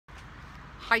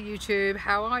Hi YouTube,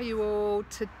 how are you all?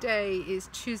 Today is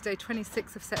Tuesday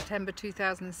 26th of September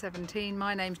 2017.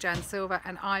 My name's Jan Silver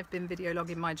and I've been video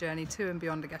logging my journey to and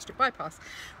beyond a gastric bypass,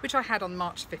 which I had on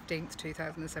March 15th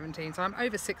 2017. So I'm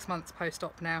over 6 months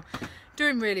post-op now,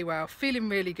 doing really well, feeling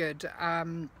really good.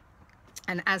 And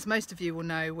as most of you will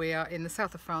know, we are in the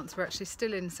south of France. We're actually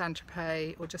still in St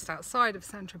Tropez, or just outside of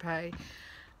St Tropez.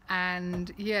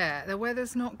 And yeah, the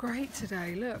weather's not great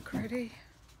today. Look, ready?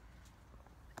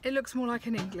 It looks more like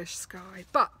an English sky,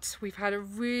 but we've had a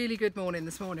really good morning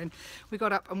this morning. We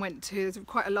got up and went to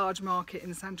quite a large market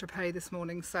in St Tropez this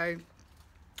morning, so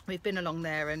we've been along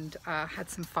there and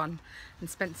had some fun and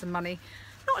spent some money.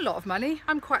 Not a lot of money.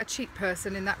 I'm quite a cheap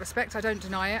person in that respect. I don't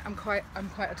deny it. I'm quite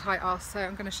a tight ass, so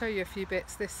I'm going to show you a few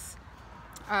bits. This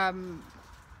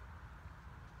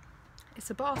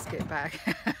it's a basket bag.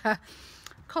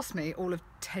 Cost me all of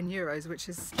 €10, which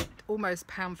is almost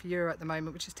pound for euro at the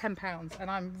moment, which is £10,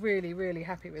 and I'm really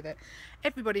happy with it.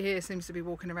 Everybody here seems to be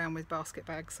walking around with basket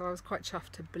bags, so I was quite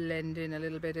chuffed to blend in a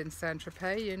little bit in St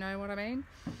Tropez, you know what I mean.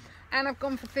 And I've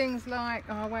gone for things like,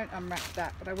 oh, I won't unwrap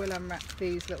that, but I will unwrap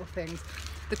these little things.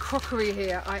 The crockery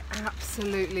here I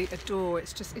absolutely adore.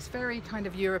 It's very kind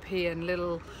of European,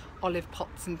 little olive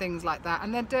pots and things like that,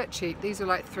 and they're dirt cheap. These are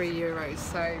like €3,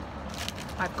 so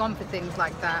I've gone for things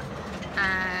like that.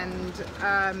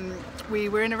 And we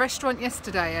were in a restaurant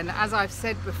yesterday, and as I've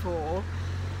said before,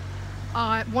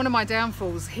 one of my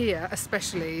downfalls here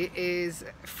especially is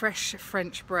fresh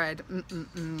French bread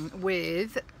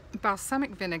with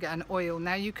balsamic vinegar and oil.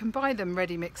 Now you can buy them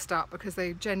ready mixed up because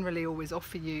they generally always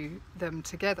offer you them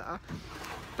together,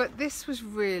 but this was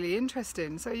really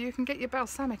interesting. So you can get your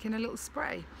balsamic in a little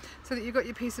spray so that you've got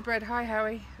your piece of bread. Hi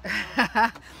Howie.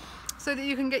 So that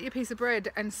you can get your piece of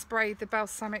bread and spray the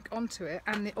balsamic onto it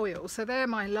and the oil. So they're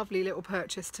my lovely little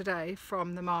purchase today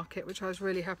from the market, which I was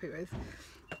really happy with.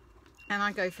 And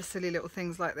I go for silly little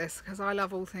things like this because I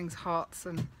love all things hearts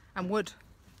and wood.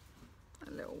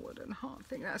 A little wooden heart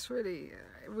thing. That's really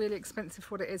expensive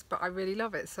for what it is, but I really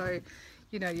love it. So,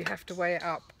 you know, you have to weigh it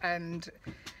up. And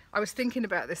I was thinking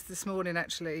about this morning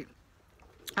actually.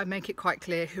 I make it quite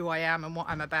clear who I am and what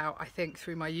I'm about, I think,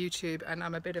 through my YouTube, and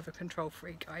I'm a bit of a control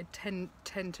freak. I tend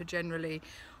to generally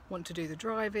want to do the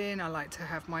driving. I like to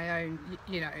have my own,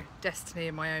 you know, destiny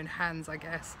in my own hands, I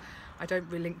guess. I don't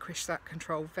relinquish that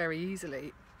control very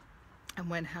easily. And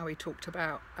when Howie talked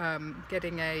about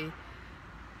getting a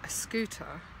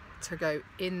scooter to go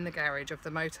in the garage of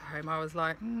the motorhome, I was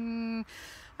like,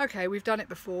 okay, we've done it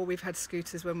before. We've had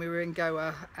scooters when we were in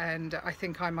Goa, and I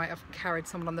think I might have carried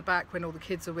someone on the back when all the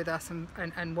kids are with us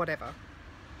and whatever.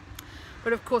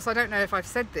 But of course, I don't know if I've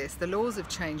said this, the laws have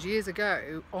changed. Years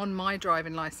ago, on my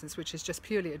driving license, which is just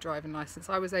purely a driving license,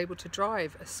 I was able to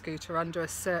drive a scooter under a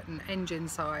certain engine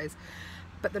size,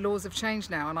 but the laws have changed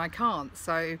now and I can't.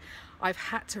 So I've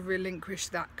had to relinquish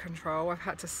that control. I've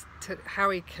had to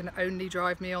Howie can only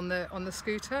drive me on the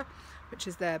scooter, which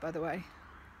is there, by the way,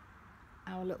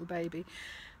 our little baby.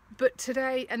 But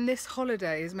today and this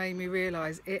holiday has made me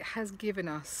realise it has given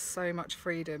us so much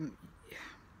freedom.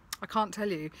 I can't tell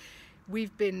you.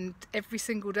 We've been, every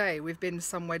single day we've been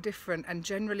somewhere different, and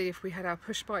generally if we had our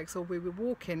push bikes or we were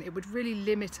walking, it would really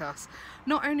limit us.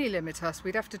 Not only limit us,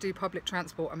 we'd have to do public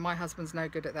transport, and my husband's no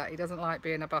good at that. He doesn't like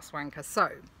being a bus wanker. So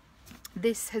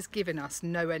this has given us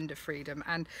no end of freedom,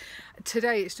 and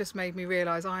today it's just made me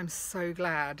realise I'm so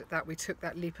glad that we took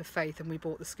that leap of faith and we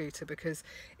bought the scooter, because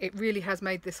it really has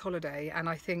made this holiday, and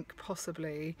I think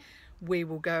possibly we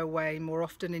will go away more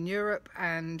often in Europe.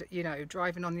 And you know,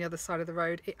 driving on the other side of the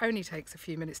road, it only takes a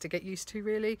few minutes to get used to,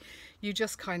 really. You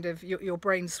just kind of, your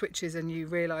brain switches and you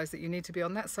realise that you need to be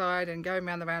on that side and going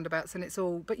around the roundabouts, and it's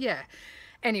all, but yeah,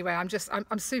 anyway,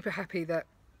 I'm super happy that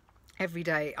every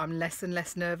day I'm less and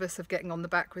less nervous of getting on the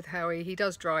back with Howie. He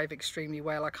does drive extremely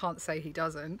well, I can't say he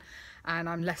doesn't, and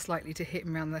I'm less likely to hit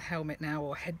him around the helmet now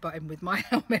or headbutt him with my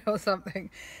helmet or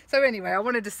something. So anyway, I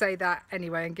wanted to say that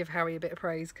anyway and give Howie a bit of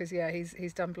praise, because yeah,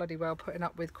 he's done bloody well putting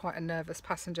up with quite a nervous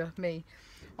passenger, me,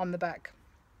 on the back.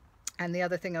 And the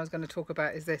other thing I was going to talk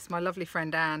about is this. My lovely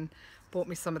friend Anne bought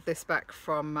me some of this back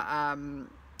from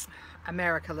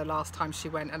America the last time she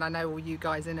went, and I know all you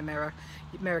guys in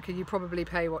America, you probably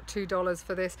pay what, $2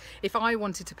 for this. If I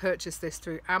wanted to purchase this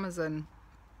through Amazon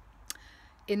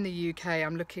in the UK,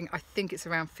 I'm looking, I think it's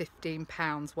around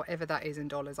 £15, whatever that is in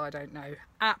dollars, I don't know.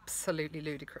 Absolutely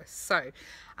ludicrous. So,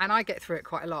 and I get through it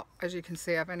quite a lot. As you can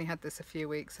see, I've only had this a few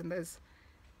weeks and there's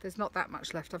not that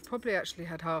much left. I've probably actually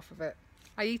had half of it.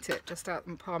 I eat it just out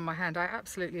in the palm of my hand. I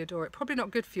absolutely adore it. Probably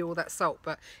not good for you, all that salt,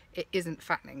 but it isn't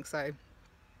fattening, so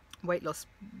weight loss,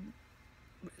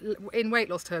 in weight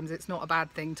loss terms, it's not a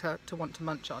bad thing to want to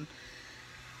munch on.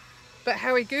 But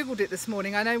Harry googled it this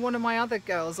morning. I know one of my other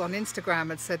girls on Instagram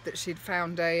had said that she'd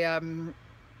found a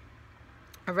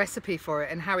recipe for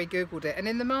it, and Harry googled it, and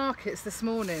in the markets this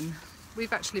morning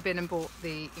we've actually been and bought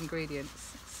the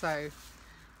ingredients. So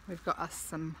we've got us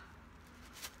some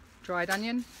dried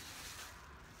onion,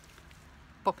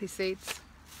 poppy seeds,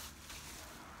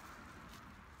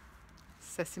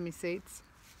 sesame seeds,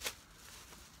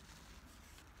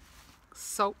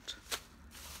 salt,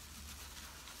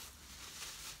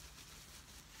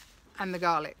 and the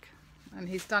garlic. And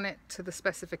he's done it to the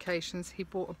specifications. He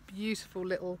bought a beautiful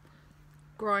little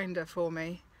grinder for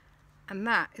me, and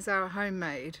that is our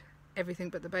homemade everything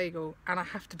but the bagel. And I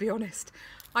have to be honest,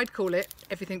 I'd call it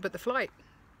everything but the flight.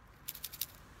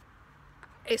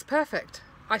 It's perfect.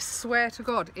 I swear to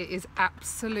God, it is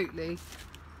absolutely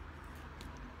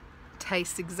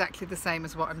tastes exactly the same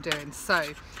as what I'm doing. So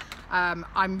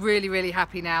I'm really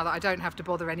happy now that I don't have to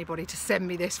bother anybody to send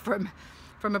me this from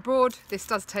abroad. This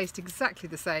does taste exactly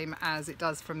the same as it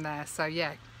does from there. So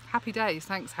yeah, happy days.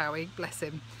 Thanks Howie, bless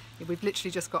him. We've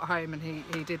literally just got home and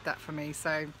he did that for me.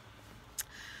 So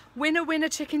winner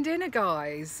chicken dinner,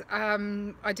 guys.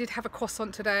 I did have a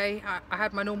croissant today. I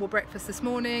had my normal breakfast this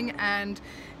morning, and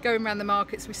going around the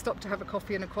markets we stopped to have a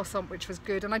coffee and a croissant, which was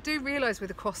good. And I do realise with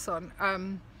a croissant,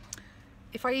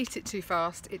 if I eat it too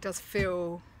fast, it does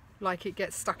feel like it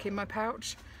gets stuck in my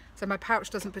pouch. So my pouch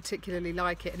doesn't particularly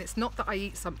like it, and it's not that I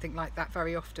eat something like that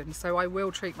very often, so I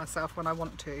will treat myself when I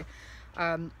want to.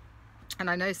 And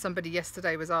I know somebody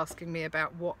yesterday was asking me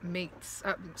about what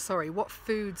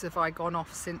foods have I gone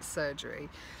off since surgery.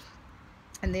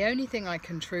 And the only thing I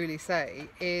can truly say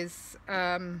is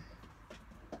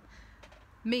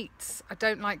meats. I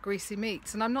don't like greasy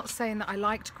meats, and I'm not saying that I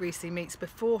liked greasy meats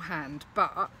beforehand,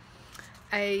 but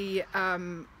a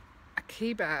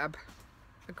kebab,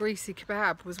 a greasy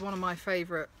kebab, was one of my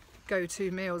favourite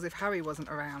go-to meals if Harry wasn't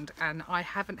around, and I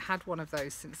haven't had one of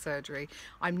those since surgery.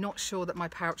 I'm not sure that my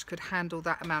pouch could handle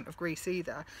that amount of grease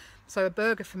either. So a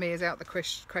burger for me is out the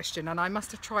question, and I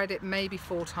must have tried it maybe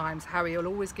 4 times. Harry will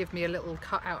always give me a little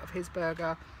cut out of his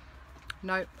burger.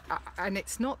 No, and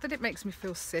it's not that it makes me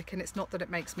feel sick, and it's not that it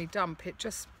makes me dump. It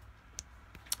just,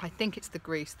 I think it's the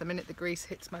grease. The minute the grease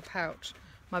hits my pouch,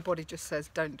 my body just says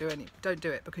don't do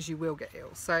it, because you will get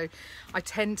ill. So I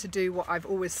tend to do what I've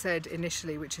always said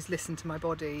initially, which is listen to my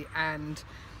body, and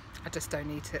I just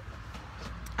don't eat it.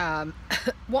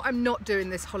 What I'm not doing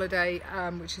this holiday,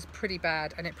 which is pretty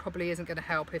bad, and it probably isn't going to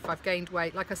help if I've gained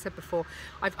weight. Like I said before,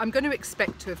 I'm going to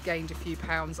expect to have gained a few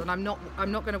pounds, and I'm not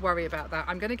going to worry about that.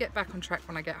 I'm going to get back on track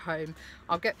when I get home.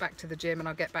 I'll get back to the gym and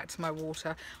I'll get back to my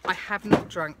water. I have not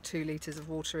drunk 2 litres of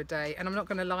water a day, and I'm not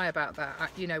going to lie about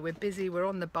that. You know, we're busy, we're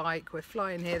on the bike, we're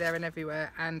flying here, there and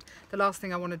everywhere, and the last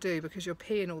thing I want to do, because you're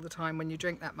peeing all the time when you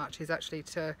drink that much, is actually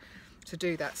to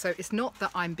do that. So it's not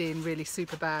that I'm being really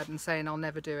super bad and saying I'll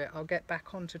never do it. I'll get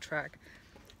back onto track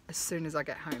as soon as I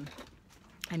get home.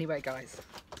 Anyway guys,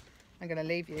 I'm going to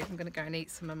leave you. I'm going to go and eat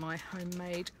some of my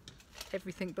homemade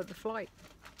everything but the flight.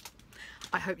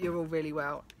 I hope you're all really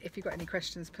well. If you've got any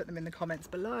questions, put them in the comments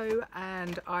below,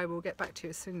 and I will get back to you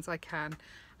as soon as I can.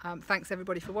 Thanks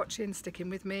everybody for watching, sticking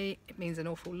with me. It means an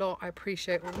awful lot. I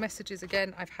appreciate all the messages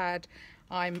again I've had.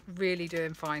 I'm really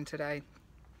doing fine today,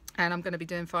 and I'm going to be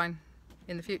doing fine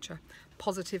in the future.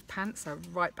 Positive pants are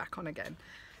right back on again.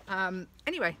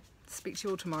 Anyway, speak to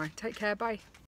you all tomorrow. Take care, bye.